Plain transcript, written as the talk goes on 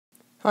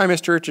Hi,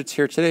 Mr. Richards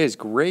here. Today is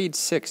Grade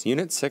 6,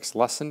 Unit 6,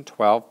 Lesson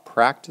 12,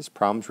 Practice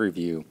Problems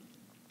Review.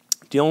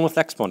 Dealing with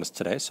exponents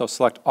today, so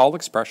select all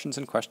expressions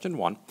in question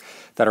 1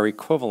 that are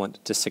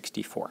equivalent to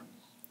 64.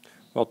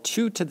 Well,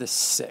 2 to the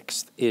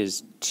 6th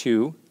is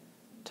 2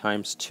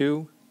 times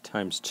 2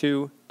 times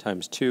 2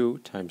 times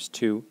 2 times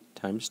 2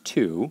 times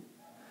 2.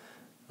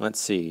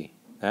 Let's see,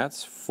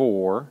 that's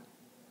 4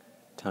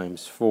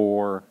 times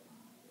 4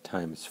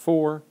 times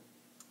 4,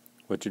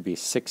 which would be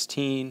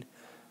 16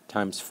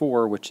 times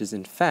 4, which is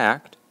in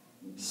fact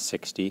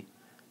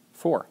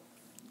 64.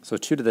 So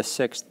 2 to the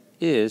 6th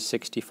is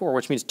 64,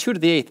 which means 2 to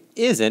the 8th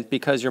isn't,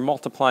 because you're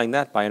multiplying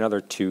that by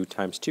another 2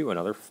 times 2,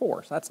 another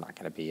 4. So that's not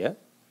going to be it.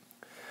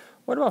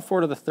 What about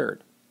 4 to the 3rd?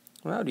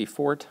 Well, that would be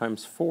 4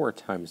 times 4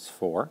 times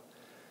 4.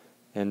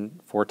 And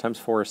 4 times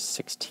 4 is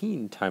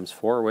 16 times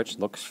 4, which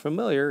looks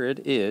familiar. It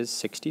is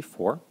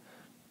 64.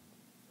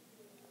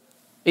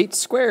 8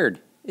 squared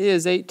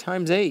is 8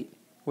 times 8,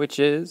 which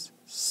is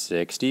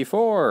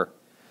 64.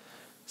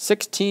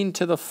 16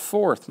 to the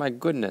 4th, my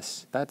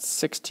goodness, that's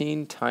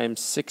 16 times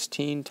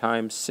 16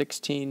 times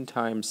 16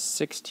 times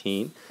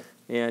 16,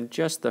 and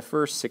just the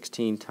first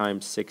 16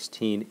 times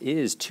 16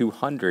 is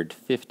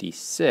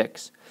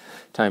 256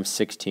 times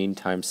 16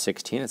 times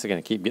 16. It's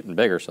going to keep getting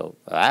bigger, so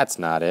that's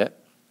not it.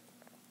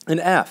 And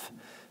F,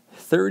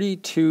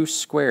 32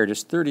 squared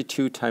is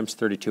 32 times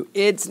 32.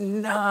 It's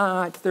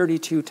not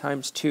 32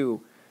 times 2.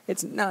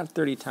 It's not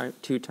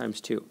 32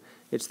 times 2.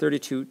 It's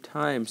 32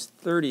 times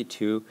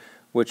 32,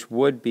 which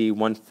would be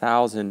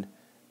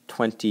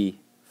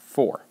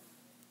 1024.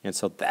 And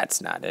so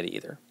that's not it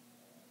either.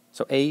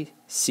 So A,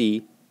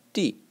 C,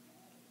 D.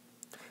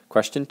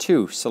 Question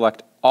 2,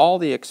 select all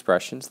the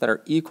expressions that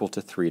are equal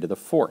to 3 to the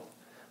 4th.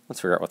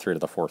 Let's figure out what 3 to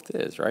the 4th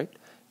is, right?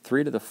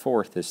 3 to the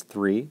 4th is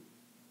 3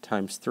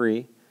 times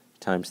 3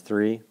 times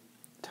 3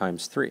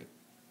 times 3.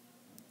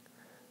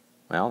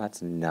 Well,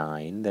 that's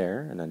 9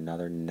 there, and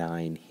another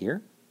 9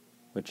 here,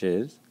 which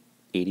is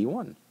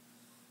 81.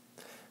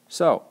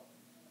 So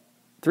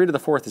 3 to the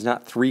 4th is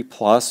not 3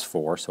 plus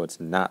 4, so it's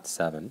not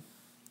 7.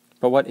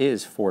 But what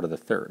is 4 to the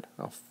 3rd?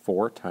 Well,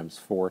 4 times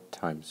 4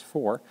 times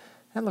 4.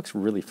 That looks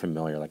really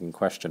familiar, like in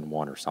question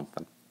 1 or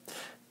something.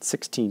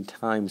 16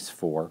 times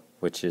 4,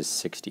 which is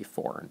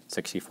 64. And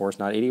 64 is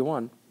not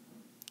 81.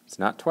 It's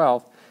not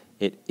 12.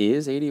 It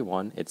is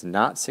 81. It's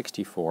not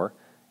 64.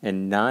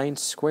 And 9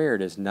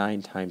 squared is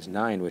 9 times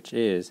 9, which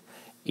is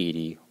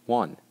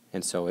 81.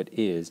 And so it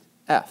is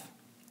F.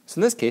 So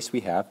in this case, we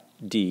have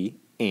D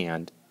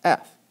and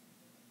F.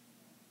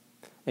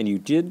 And you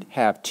did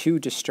have 2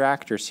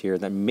 distractors here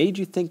that made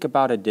you think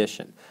about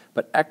addition.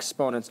 But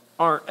exponents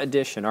aren't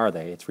addition, are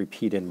they? It's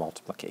repeated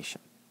multiplication.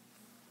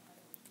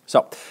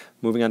 So,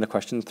 moving on to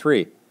question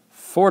 3.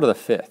 4 to the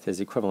 5th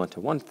is equivalent to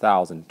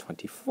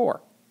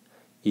 1024.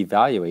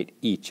 Evaluate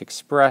each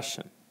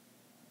expression.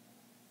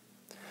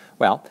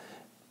 Well,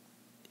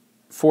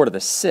 4 to the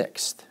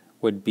 6th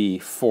would be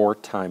 4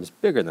 times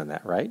bigger than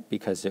that, right?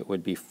 Because it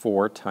would be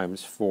 4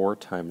 times 4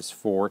 times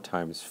 4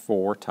 times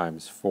 4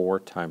 times 4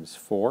 times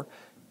 4.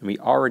 And we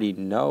already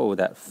know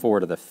that 4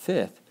 to the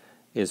 5th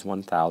is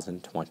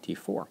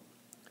 1024.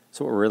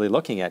 So what we're really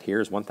looking at here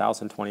is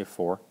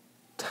 1024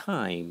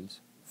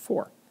 times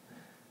 4.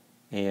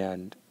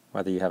 And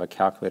whether you have a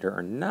calculator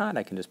or not,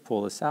 I can just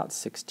pull this out.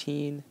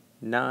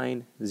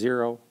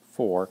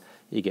 16904.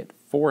 You get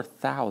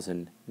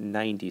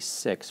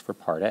 4096 for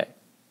part A.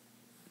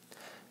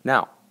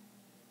 Now,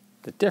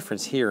 the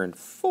difference here in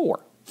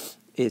 4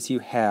 is you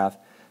have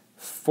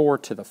 4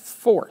 to the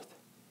 4th.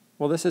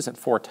 Well, this isn't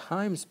 4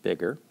 times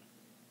bigger.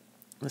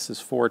 This is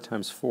 4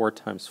 times 4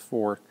 times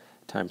 4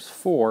 times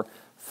 4.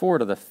 4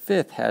 to the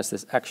 5th has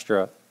this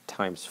extra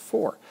times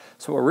 4.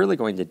 So what we're really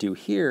going to do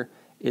here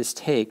is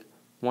take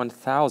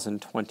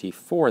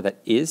 1024,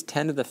 that is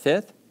 10 to the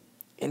 5th,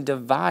 and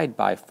divide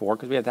by 4,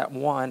 because we have that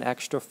one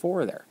extra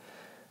 4 there.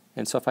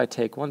 And so if I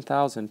take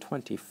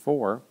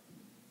 1024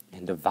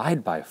 and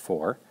divide by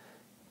 4,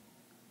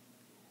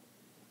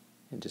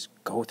 and just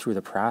go through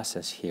the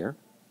process here,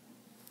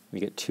 we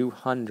get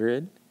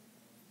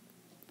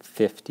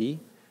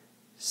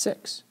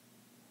 256.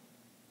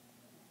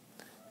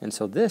 And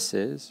so this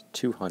is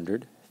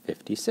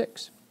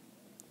 256.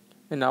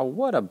 And now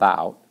what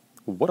about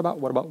 4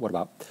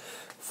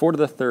 to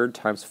the 3rd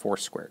times 4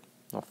 squared?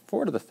 Well,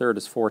 4 to the 3rd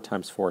is 4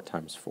 times 4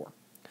 times 4.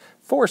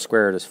 4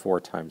 squared is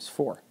 4 times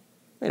 4.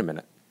 Wait a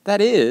minute.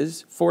 That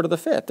is 4 to the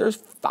 5th. There's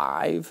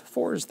 5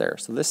 4s there.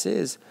 So this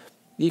is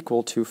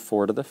equal to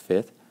 4 to the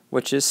 5th,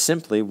 which is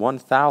simply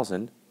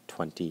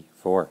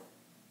 1024.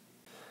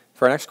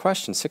 For our next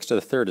question, 6 to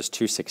the 3rd is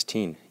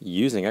 216.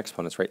 Using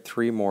exponents, write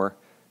 3 more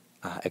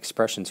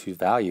expressions whose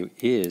value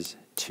is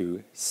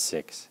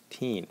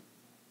 216.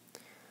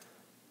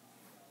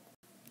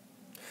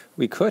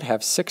 We could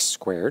have 6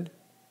 squared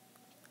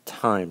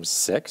times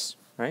 6,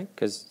 right?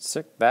 Because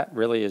that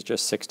really is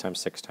just 6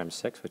 times 6 times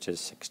 6, which is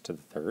 6 to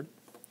the 3rd.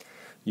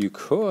 You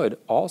could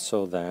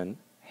also then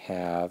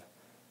have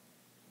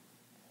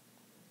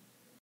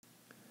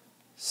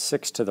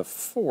 6 to the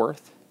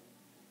 4th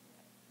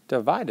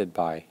divided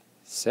by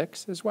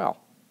 6 as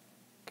well.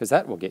 because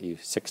that will get you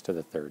 6 to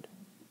the third.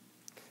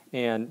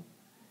 And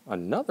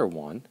another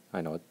one,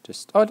 I know it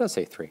just, oh, it does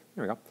say 3.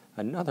 There we go.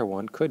 Another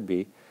one could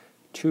be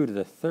 2 to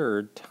the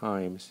third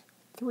times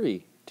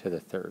 3 to the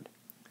third.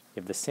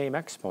 You have the same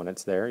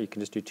exponents there. You can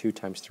just do 2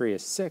 times 3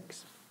 is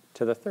 6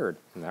 to the third.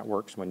 And that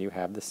works when you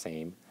have the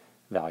same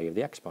value of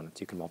the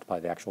exponents. You can multiply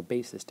the actual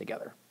bases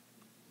together.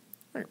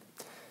 All right.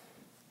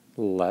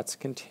 Let's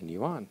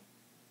continue on.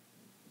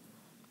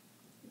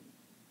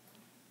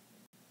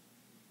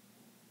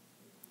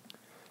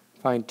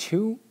 Find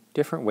 2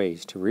 different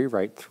ways to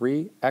rewrite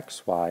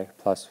 3xy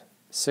plus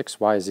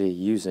 6yz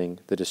using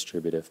the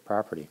distributive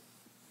property.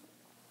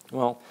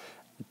 Well,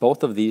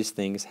 both of these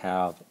things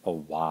have a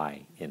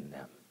y in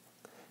them.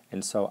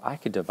 And so I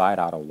could divide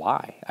out a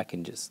y. I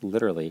can just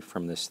literally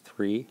from this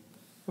 3xy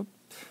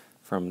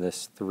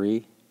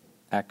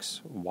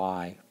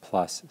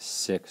plus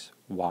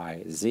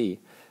 6yz,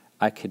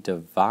 I could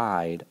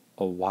divide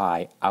a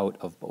y out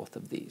of both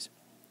of these.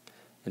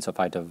 And so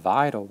if I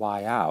divide a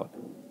y out,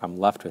 I'm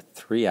left with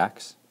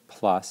 3x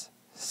plus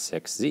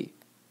 6z.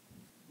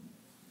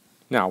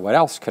 Now, what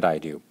else could I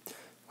do?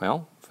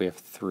 Well, if we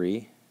have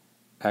 3xy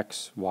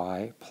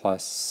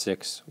plus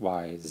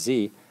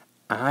 6yz,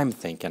 I'm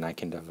thinking I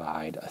can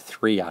divide a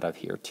 3 out of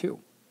here too.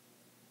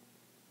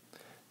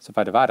 So if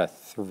I divide a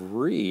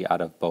 3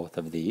 out of both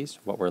of these,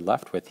 what we're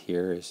left with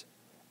here is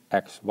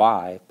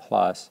xy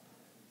plus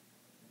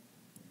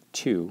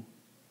 2yz.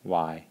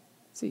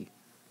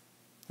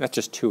 That's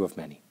just 2 of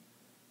many.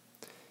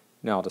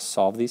 Now to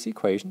solve these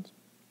equations,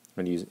 I'm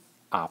going to use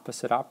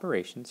opposite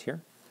operations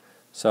here.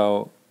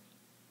 So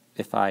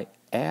if I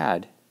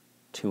add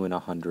 2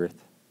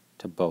 1/100th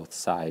to both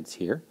sides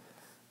here,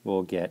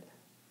 we'll get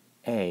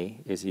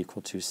a is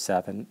equal to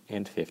 7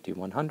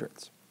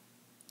 51/100ths.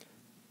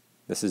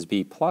 This is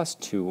b plus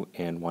 2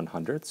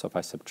 1/100th, so if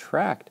I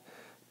subtract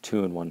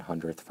 2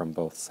 1/100th from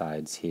both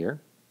sides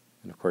here,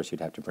 and of course you'd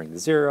have to bring the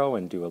 0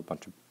 and do a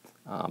bunch of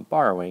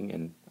borrowing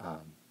and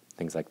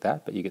things like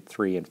that, but you get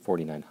 3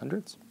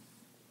 49/100ths.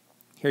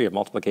 Here you have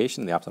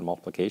multiplication. The opposite of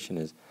multiplication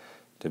is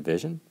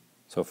division.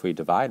 So if we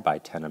divide by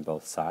 10 on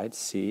both sides,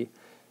 c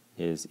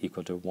is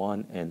equal to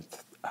 1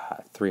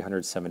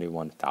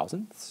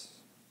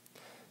 371/1000ths.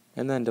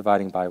 And then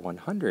dividing by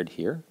 100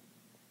 here,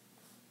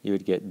 you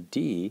would get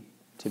d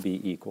to be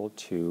equal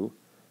to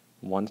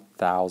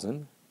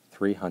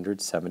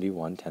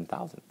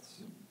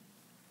 1,371/10,000ths.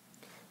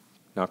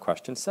 Now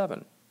question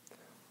 7.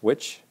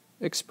 Which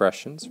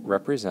expressions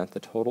represent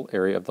the total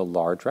area of the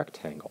large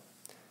rectangle?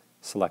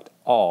 Select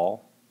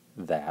all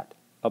that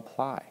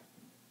apply.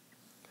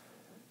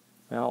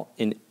 Well,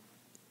 in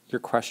your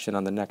question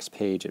on the next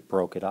page, it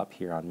broke it up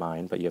here on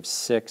mine, but you have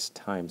 6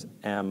 times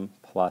m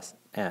plus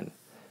n.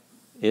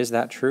 Is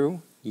that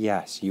true?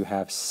 Yes, you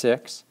have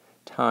 6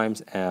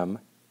 times m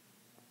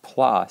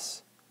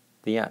plus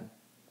the n.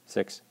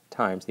 6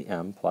 times the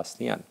m plus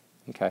the n.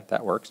 Okay,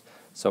 that works.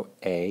 So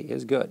A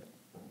is good.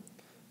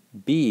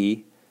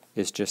 B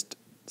is just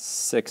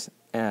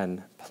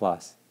 6n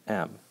plus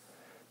m.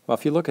 Well,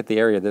 if you look at the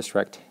area of this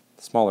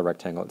smaller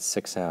rectangle, it's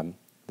 6m.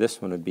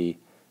 This one would be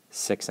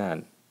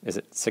 6n. Is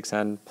it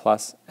 6n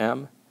plus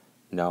m?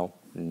 No,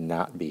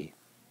 not B.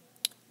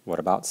 What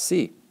about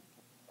C?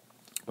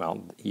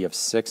 Well, you have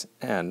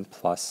 6n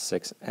plus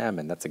 6m,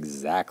 and that's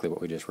exactly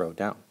what we just wrote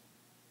down.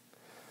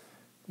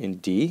 In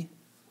D,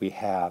 we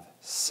have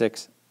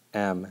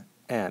 6mn.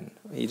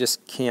 You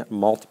just can't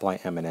multiply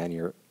m and n.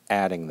 You're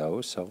adding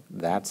those, so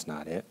that's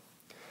not it.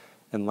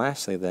 And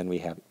lastly, then we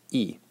have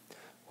E,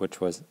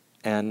 which was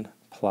n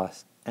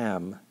plus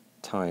m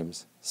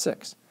times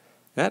 6.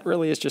 And that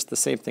really is just the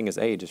same thing as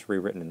A, just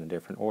rewritten in a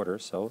different order,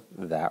 so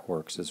that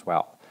works as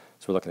well.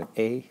 So we're looking at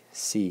A,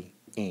 C,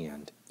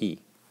 and E.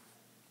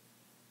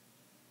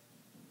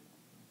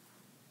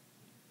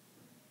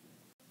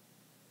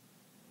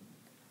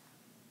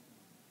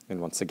 And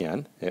once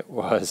again, it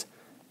was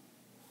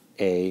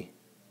A,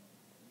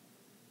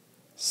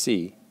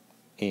 C,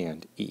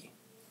 and E.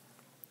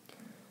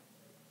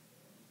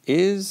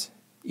 Is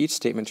each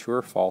statement true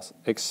or false?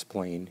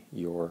 Explain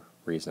your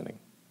reasoning.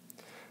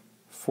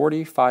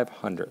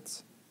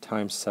 45/100ths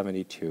times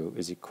 72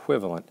 is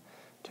equivalent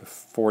to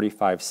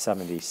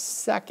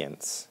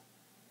 45/72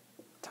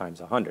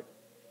 times 100.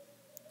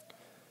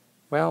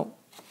 Well,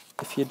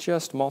 if you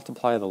just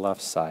multiply the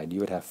left side, you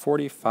would have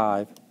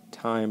 45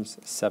 times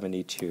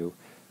 72.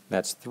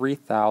 That's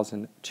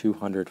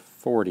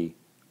 3,240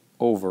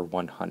 over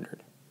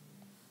 100.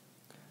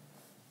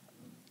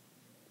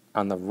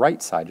 On the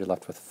right side, you're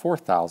left with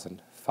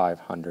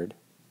 4,500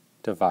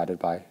 divided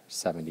by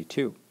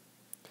 72.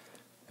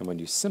 And when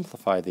you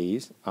simplify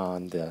these,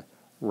 on the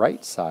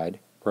right side,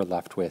 we're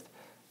left with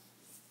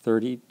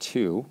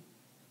 32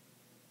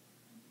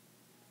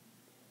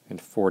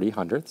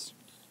 40/100ths.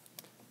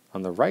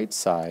 On the right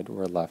side,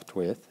 we're left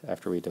with,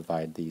 after we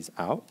divide these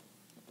out,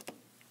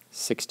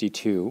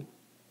 62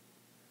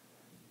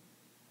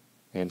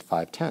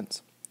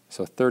 5/10.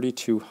 So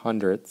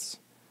 32/100ths,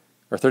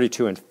 or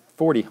 32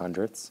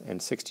 40/100ths,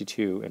 and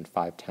 62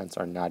 5/10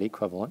 are not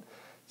equivalent,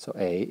 so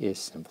A is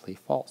simply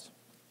false.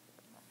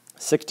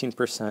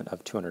 16%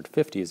 of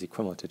 250 is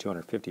equivalent to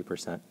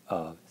 250%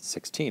 of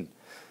 16.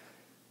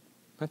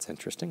 That's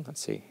interesting. Let's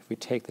see. If we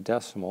take the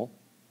decimal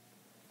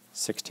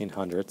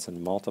 1600ths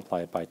and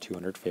multiply it by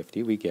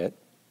 250, we get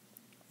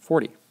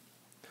 40.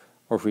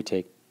 Or if we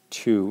take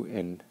 2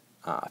 in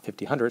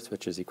 50 hundredths,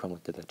 which is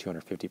equivalent to the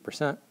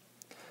 250%,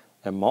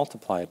 and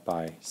multiply it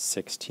by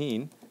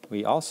 16,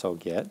 we also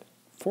get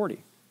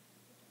 40.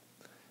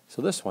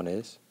 So this one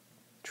is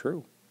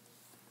true.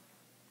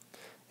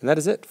 And that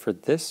is it for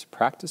this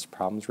practice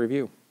problems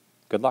review.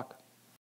 Good luck.